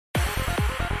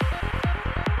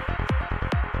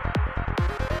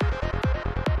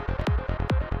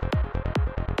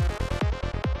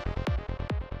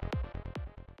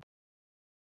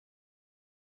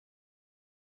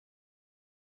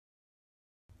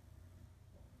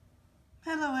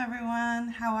Hello everyone,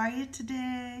 how are you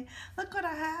today? Look what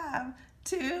I have,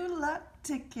 2 luck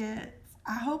tickets.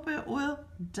 I hope it will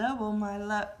double my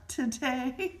luck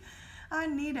today. I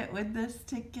need it with this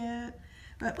ticket.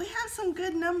 But we have some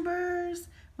good numbers.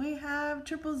 We have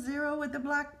 000 with the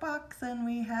black box and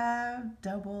we have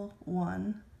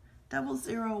 111,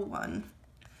 001.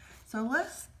 So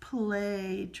let's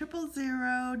play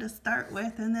 000 to start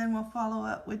with and then we'll follow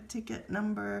up with ticket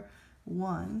number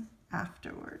 1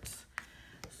 afterwards.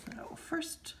 So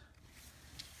first,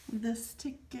 this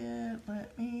ticket,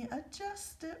 let me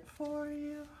adjust it for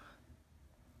you.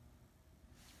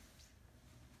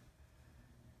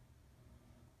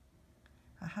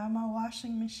 I have my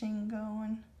washing machine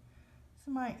going.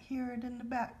 You might hear it in the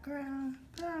background,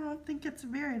 but I don't think it's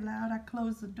very loud. I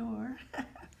closed the door.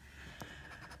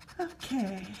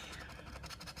 Okay,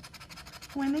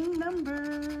 winning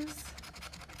numbers.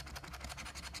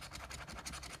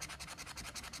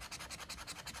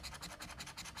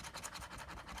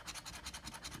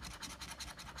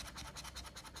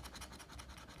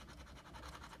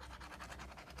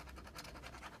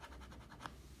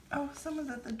 Oh, someone's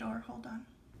at the door. Hold on.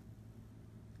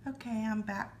 Okay, I'm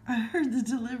back. I heard the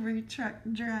delivery truck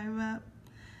drive up.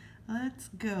 Let's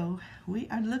go. We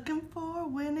are looking for a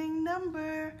winning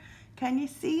number. Can you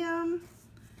see them?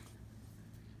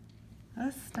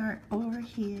 Let's start over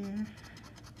here.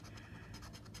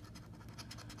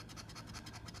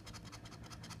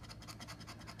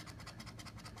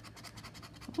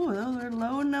 Oh, those are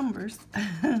low numbers.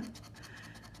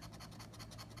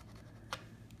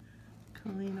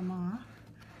 Clean them off.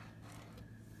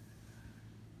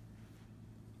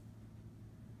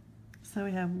 So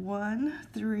we have 1,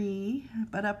 3,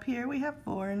 but up here we have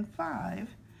 4 and 5.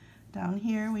 Down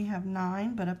here we have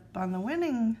 9, but up on the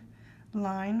winning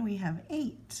line we have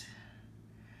 8.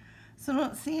 So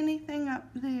don't see anything up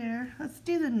there. Let's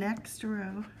do the next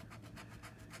row.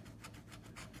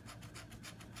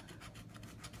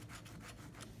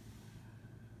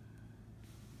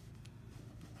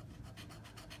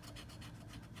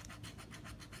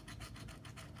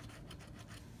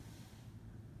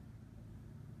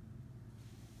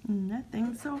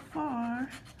 Nothing so far.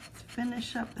 Let's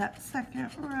finish up that second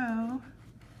row.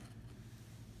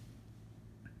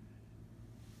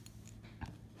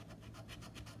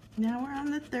 Now we're on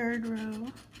the third row.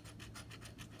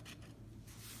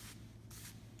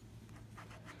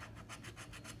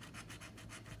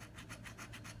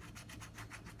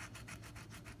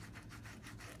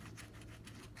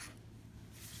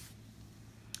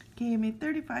 Gave me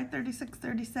 35, 36,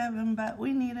 37, but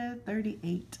we needed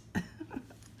 38.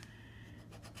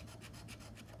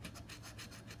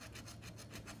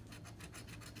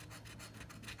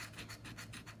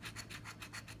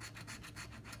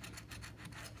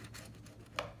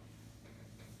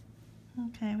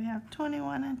 Okay, we have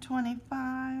 21 and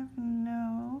 25,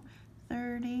 no.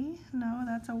 30, no,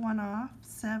 that's a one-off.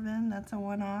 7, that's a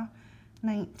one-off.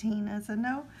 19 is a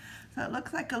no. So it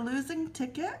looks like a losing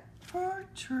ticket for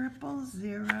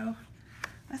 000.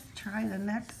 Let's try the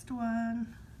next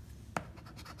one.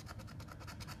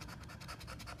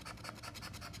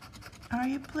 Are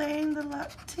you playing the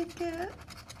luck ticket?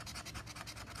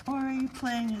 Or are you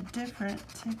playing a different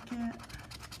ticket?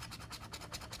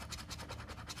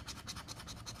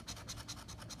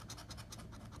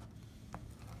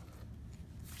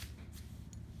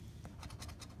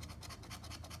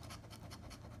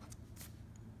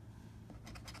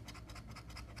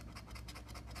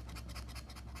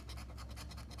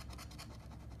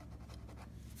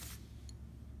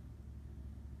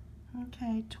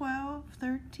 Okay, 12,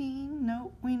 13,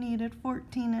 nope, we needed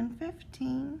 14 and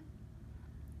 15.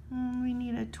 We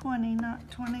needed 20, not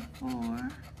 24.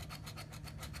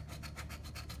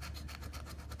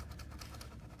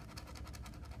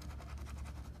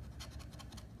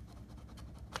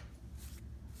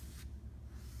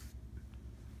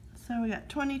 So we got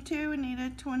 22, we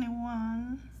needed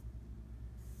 21.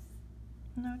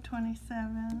 No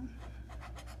 27.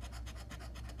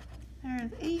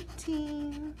 There's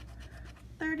 18.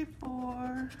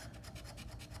 34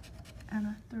 and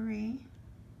a 3.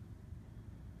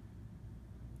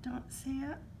 Don't see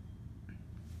it.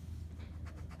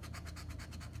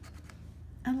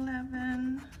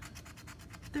 11,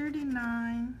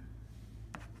 39,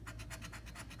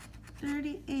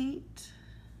 38,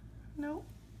 nope.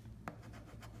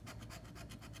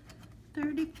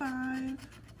 35,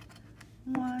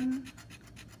 1,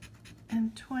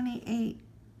 and 28,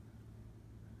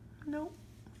 nope.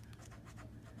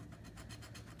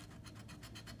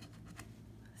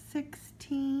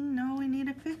 16, no, we need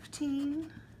a 15.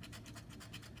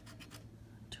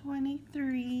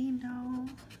 23, no.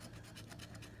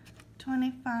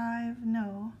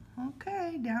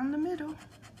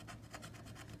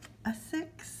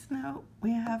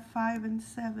 5 and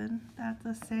 7. That's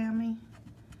a Sammy.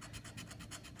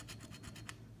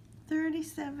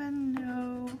 37,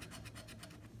 no.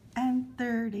 And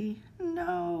 30.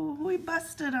 No, we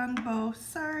busted on both.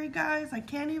 Sorry guys, I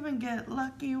can't even get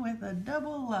lucky with a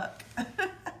double luck.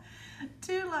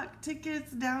 2 luck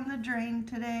tickets down the drain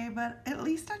today, but at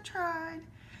least I tried.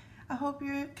 I hope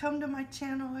you come to my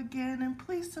channel again, and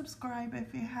please subscribe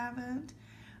if you haven't.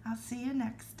 I'll see you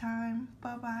next time.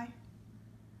 Bye-bye.